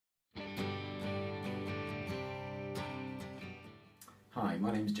Hi,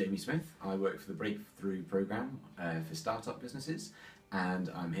 my name is Jamie Smith. I work for the Breakthrough Programme for startup businesses, and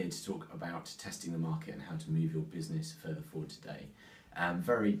I'm here to talk about testing the market and how to move your business further forward today. I'm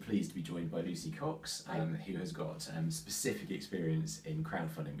very pleased to be joined by Lucy Cox, who has got specific experience in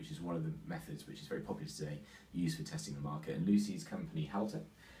crowdfunding, which is one of the methods which is very popular today, used for testing the market. And Lucy's company, Halto,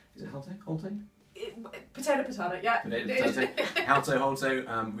 is it Halto? Potato, yeah.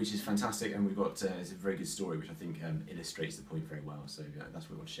 Halto, which is fantastic, and we've got it's a very good story, which I think illustrates the point very well. So that's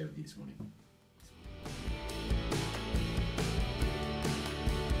what I want to share with you this morning.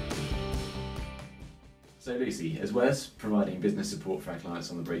 So Lucy, as well as providing business support for our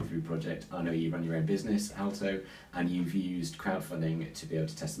clients on the Breakthrough project, I know you run your own business, Halto, and you've used crowdfunding to be able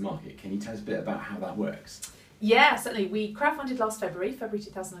to test the market. Can you tell us a bit about how that works? Yeah, certainly. We crowdfunded last February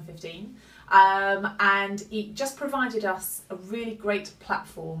 2015, and it just provided us a really great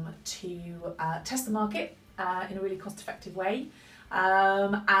platform to test the market in a really cost-effective way,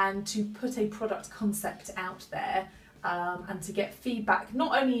 and to put a product concept out there, and to get feedback,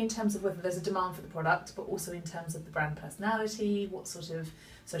 not only in terms of whether there's a demand for the product, but also in terms of the brand personality, what sort of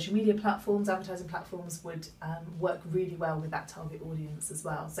social media platforms, advertising platforms would work really well with that target audience as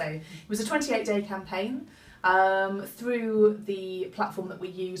well. So it was a 28-day campaign. Through the platform that we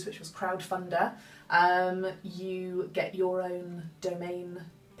use, which was Crowdfunder, you get your own domain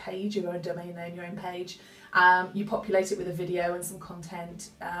page, your own domain name, your own page. You populate it with a video and some content.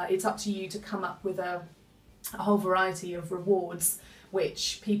 It's up to you to come up with a whole variety of rewards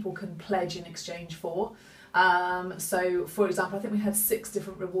which people can pledge in exchange for. So, for example, I think we had 6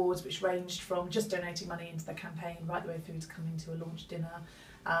 different rewards which ranged from just donating money into the campaign right the way through to coming to a launch dinner,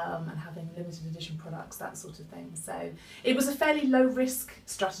 and having limited edition products, that sort of thing. So it was a fairly low risk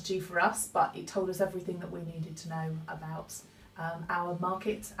strategy for us, but it told us everything that we needed to know about our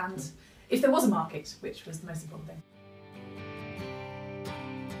market, and if there was a market, which was the most important thing.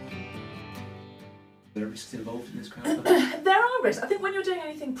 Are there risks involved in this crowdfunding? There are risks. I think when you're doing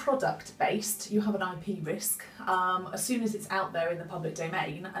anything product based, you have an IP risk. As soon as it's out there in the public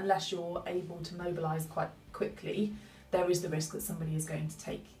domain, unless you're able to mobilise quite quickly, there is the risk that somebody is going to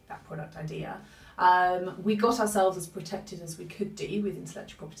take that product idea. We got ourselves as protected as we could do with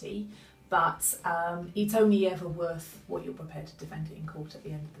intellectual property, but it's only ever worth what you're prepared to defend it in court at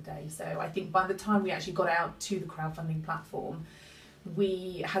the end of the day. So I think by the time we actually got out to the crowdfunding platform,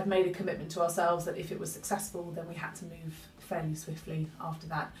 we had made a commitment to ourselves that if it was successful, then we had to move fairly swiftly after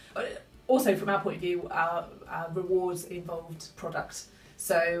that. Also, from our point of view, our rewards involved product.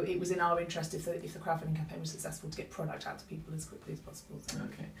 So it was in our interest, if the crowdfunding campaign was successful, to get product out to people as quickly as possible. So.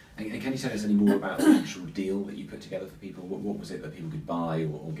 Okay. And can you tell us any more about the actual deal that you put together for people? What was it that people could buy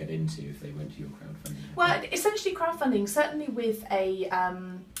or get into if they went to your crowdfunding? Well, essentially crowdfunding, certainly with a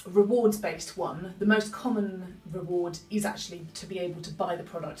rewards-based one, the most common reward is actually to be able to buy the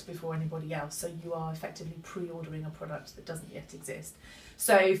product before anybody else. So you are effectively pre-ordering a product that doesn't yet exist.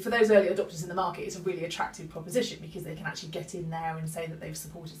 So for those early adopters in the market, it's a really attractive proposition because they can actually get in there and say that they've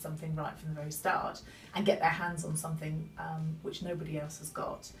supported something right from the very start and get their hands on something which nobody else has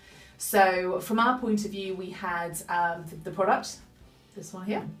got. So from our point of view, we had the product, this one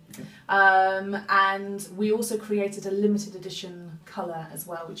here, okay. And we also created a limited edition colour as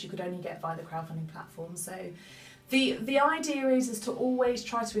well, which you could only get via the crowdfunding platform. So the idea is to always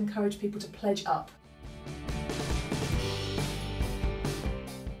try to encourage people to pledge up.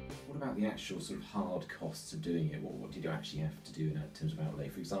 About the actual sort of hard costs of doing it, what did you actually have to do in terms of outlay?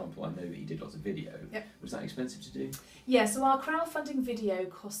 For example, I know that you did lots of video. Yep. Was that expensive to do? Yeah, so our crowdfunding video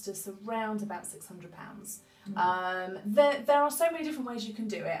cost us around about £600. There are so many different ways you can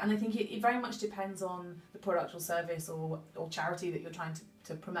do it, and I think it very much depends on the product or service or charity that you're trying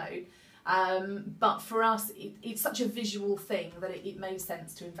to promote. But for us, it's such a visual thing that it made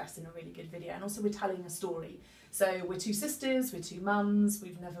sense to invest in a really good video, and also we're telling a story. So we're 2 sisters, we're 2 mums,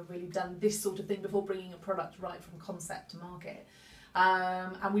 we've never really done this sort of thing before, bringing a product right from concept to market.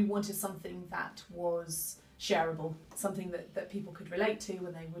 And we wanted something that was shareable, something that people could relate to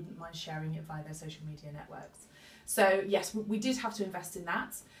and they wouldn't mind sharing it via their social media networks. So yes, we did have to invest in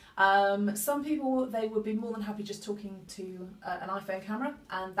that. Some people, they would be more than happy just talking to an iPhone camera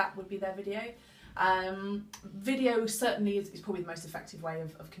and that would be their video. Video certainly is probably the most effective way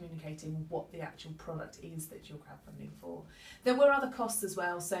of communicating what the actual product is that you're crowdfunding for. There were other costs as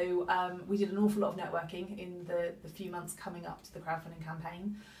well, so we did an awful lot of networking in the few months coming up to the crowdfunding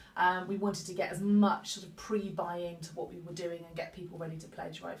campaign. We wanted to get as much sort of pre-buy-in to what we were doing and get people ready to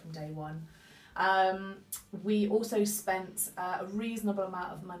pledge right from day one. We also spent a reasonable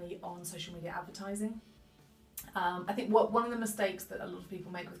amount of money on social media advertising. I think one of the mistakes that a lot of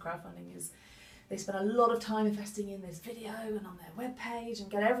people make with crowdfunding is they spend a lot of time investing in this video and on their webpage and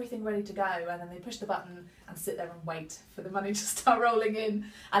get everything ready to go, and then they push the button and sit there and wait for the money to start rolling in,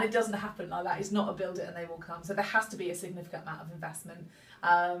 and it doesn't happen like that. It's not a build it and they will come. So there has to be a significant amount of investment,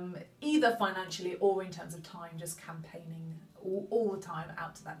 either financially or in terms of time, just campaigning all the time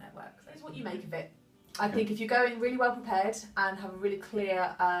out to that network. So it's what you make of it. I think if you go in really well prepared and have a really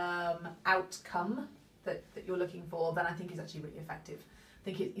clear outcome that you're looking for, then I think it's actually really effective. I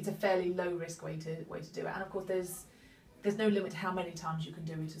think it's a fairly low risk way to do it, and of course there's no limit to how many times you can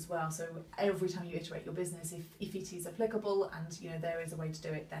do it as well. So every time you iterate your business, if it is applicable and there is a way to do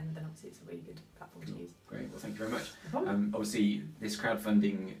it, then obviously it's a really good platform to use. Great, well thank you very much. No problem. Obviously this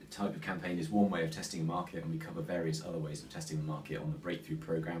crowdfunding type of campaign is one way of testing a market, and we cover various other ways of testing the market on the Breakthrough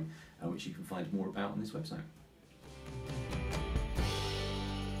programme, which you can find more about on this website.